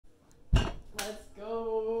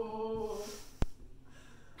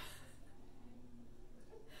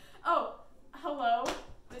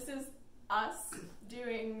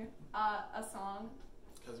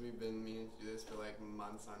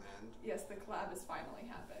months on end. Yes, the collab is finally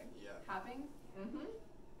happening. Yeah. Happening? Mm-hmm.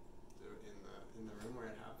 In the room where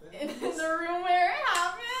it happened? In the room where it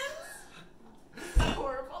happens?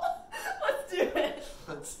 Horrible. Let's do it.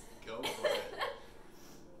 Let's go for it.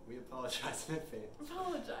 We apologize in advance.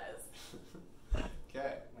 Apologize.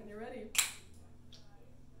 Okay. When you're ready.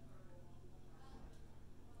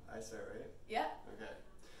 I start, right? Yeah. Okay.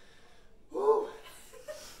 Woo!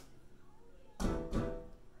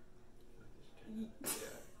 Yeah.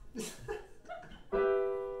 Is that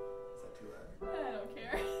too loud? I don't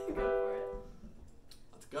care. Go for it.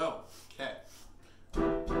 Let's go. Okay.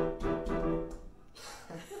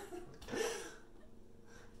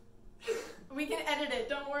 We can edit it,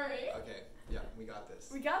 don't worry. Okay. Yeah, we got this.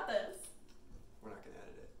 We got this. We're not gonna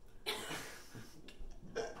edit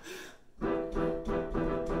it.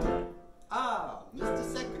 Ah, Mr.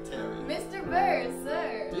 Secretary. Mr. Burr,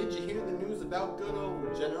 sir. Did you hear the news about good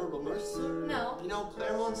old General Mercer? No. You know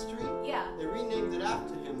Claremont Street? Yeah. They renamed it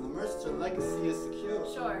after him. The Mercer legacy is secure.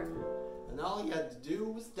 Sure. And all you had to do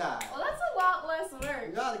was die. Well, that's a lot less You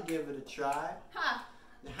work. gotta give it a try. Huh.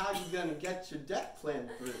 Now, how you gonna get your debt plan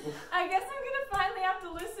through? I guess I'm gonna finally have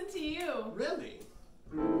to listen to you. Really?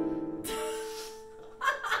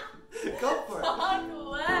 Go for it. Talk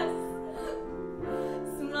less.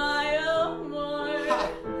 Smile more.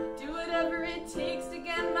 Do whatever it takes to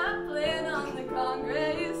get my plan on the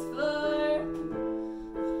Congress floor.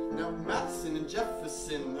 Now, Madison and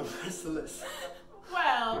Jefferson are merciless.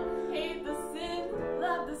 Well, hate the sin,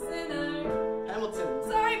 love the sinner. Hamilton.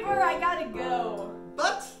 Sorry, Burr, I gotta go.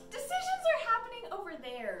 But Decisions are happening over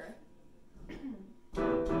there.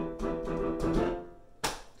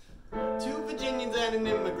 two Virginians and an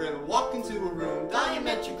immigrant walk into a room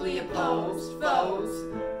diametrically opposed foes.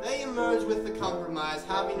 They emerge with a compromise,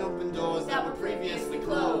 having opened doors that were previously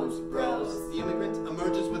closed. Bros. The immigrant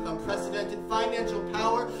emerges with unprecedented financial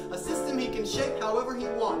power, a system he can shape however he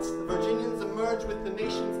wants. The Virginians emerge with the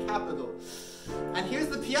nation's capital. And here's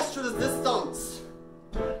the pièce de résistance.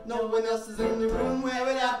 No one else is in the room where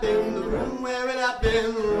it happened, the room where it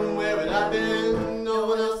happened, the room where it happened. No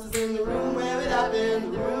one else is in the room where it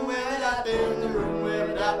happened, the room where it happened, the room where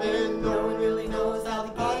it happened. No one really knows how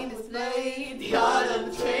the game is played, the art of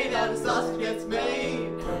the trade, how the sausage gets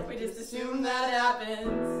made. We just assume that it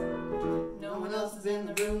happens. No one else is in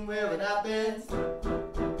the room where it happens.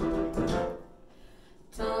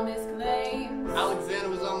 Thomas claims. Alexander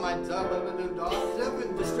was on my tub of a new dog,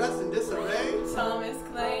 in distress and disarray. Thomas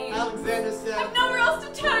claims. Alexander said, I've nowhere else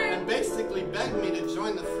to turn. and basically begged me to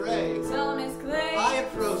join the fray. Thomas claims. I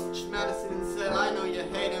approached Madison and said, I know you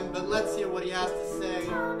hate him, but let's hear what he has to say.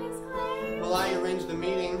 Thomas claims. Well, I arranged the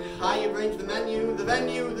meeting, I arranged the menu, the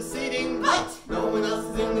venue, the seating, but no one else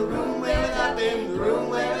is in the room where it happened, the room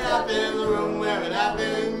where it happened, the room where it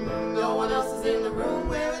happened. No one else is in the room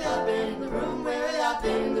where it happened, the room where it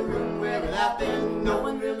happened, the room where it happened. No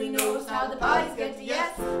one really knows how the bodies get to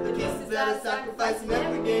yes, the pieces that are sacrificed in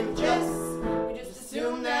every game of chess. We just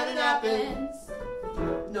assume that it happens.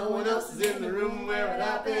 No one else is in the room where it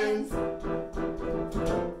happens.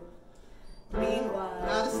 Meanwhile.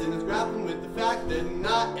 Madison is grappling with the fact that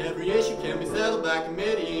not every issue can be settled by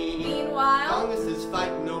committee. Meanwhile. Congress is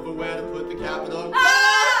fighting over where to put the capital.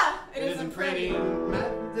 Ah! It isn't pretty.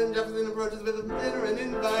 Madison Jefferson approaches with a dinner and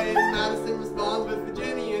invite. Madison responds with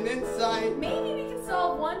Virginian insight. Maybe we can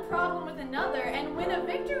solve one problem with another and win a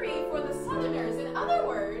victory for the Southerners. In other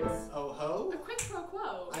words, Oh ho? a quid pro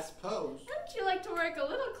quo. I suppose. Wouldn't you like to work a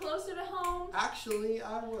little closer to home? Actually,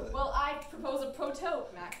 I would. Well, I propose a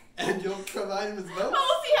pro-tote, Mac. And you'll provide him his vote? Well,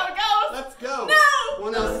 we'll see how it goes. Let's go. No!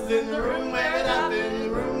 One else is in the room where it happened, the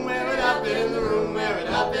room where it happened, the room where it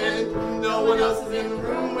happened. No one else is in the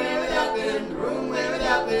room where it happened, the room where it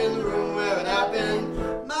happened, the room where it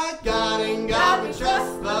happened. My God, in God we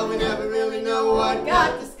trust, but we never really know what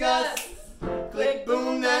got discussed. Click,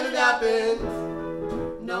 boom, then it happened.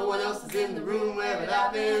 No one else is in the room where it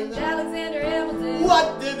happened. Alexander Hamilton.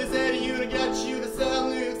 What did they say to you to get you to sell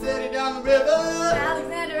New York City down the river?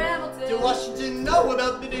 Alexander Hamilton. To Washington, know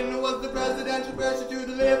about the dinner was the presidential pressure to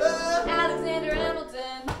deliver. Alexander Hamilton.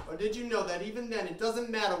 Or did you know that even then it doesn't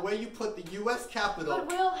matter where you put the U.S. Capitol? But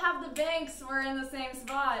we'll have the banks. We're in the same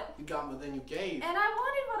spot. You got more than you gave. And I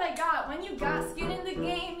wanted what I got. When you got skin in the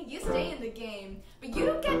game, you stay in the game. But you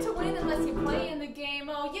don't get to win unless you play in the game.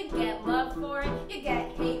 Oh, you get love for it, you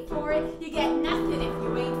get hate for it, you get nothing if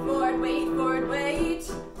you wait for it, wait for it,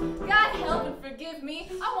 wait. God help and forgive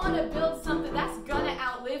me. I want to build something that's gonna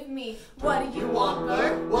outlive me. What do you want,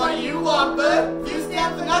 Bert? What do you want, Bert? You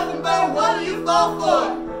stand for nothing, Bert. What do you fall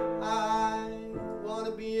for? I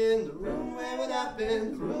wanna be in the room where it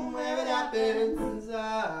happened, the room where it happens.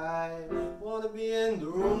 I wanna be in the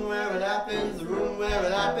room where it happens, the room where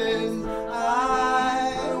it happens.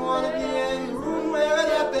 I wanna be in the room where it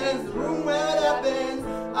happens, the room where it happens.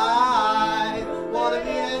 I wanna be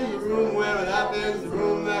in the room where it happens, the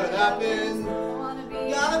room where it happens.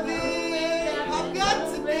 Gotta be, I've got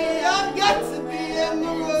to be in the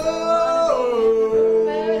room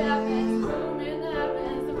where it happens, the room where it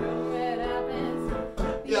happens, the room where it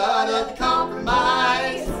happens. Gotta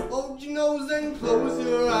compromise. Hold your nose and close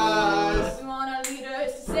your eyes. We want our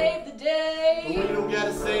leaders to save the day, but we don't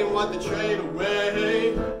gotta say what to trade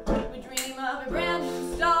away. We dream of a brand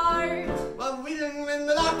new start, but we didn't win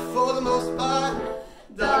the dark for the most part.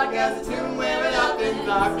 Dark as a tomb where it happens.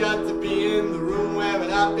 I've got to be in the room where it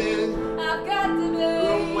happens. I've got to be.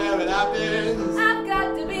 Room where it happens. I've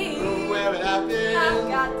got to be. Room where it happens. I've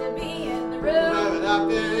got to be in the room where it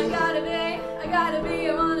happens. I gotta be,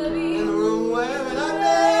 I wanna be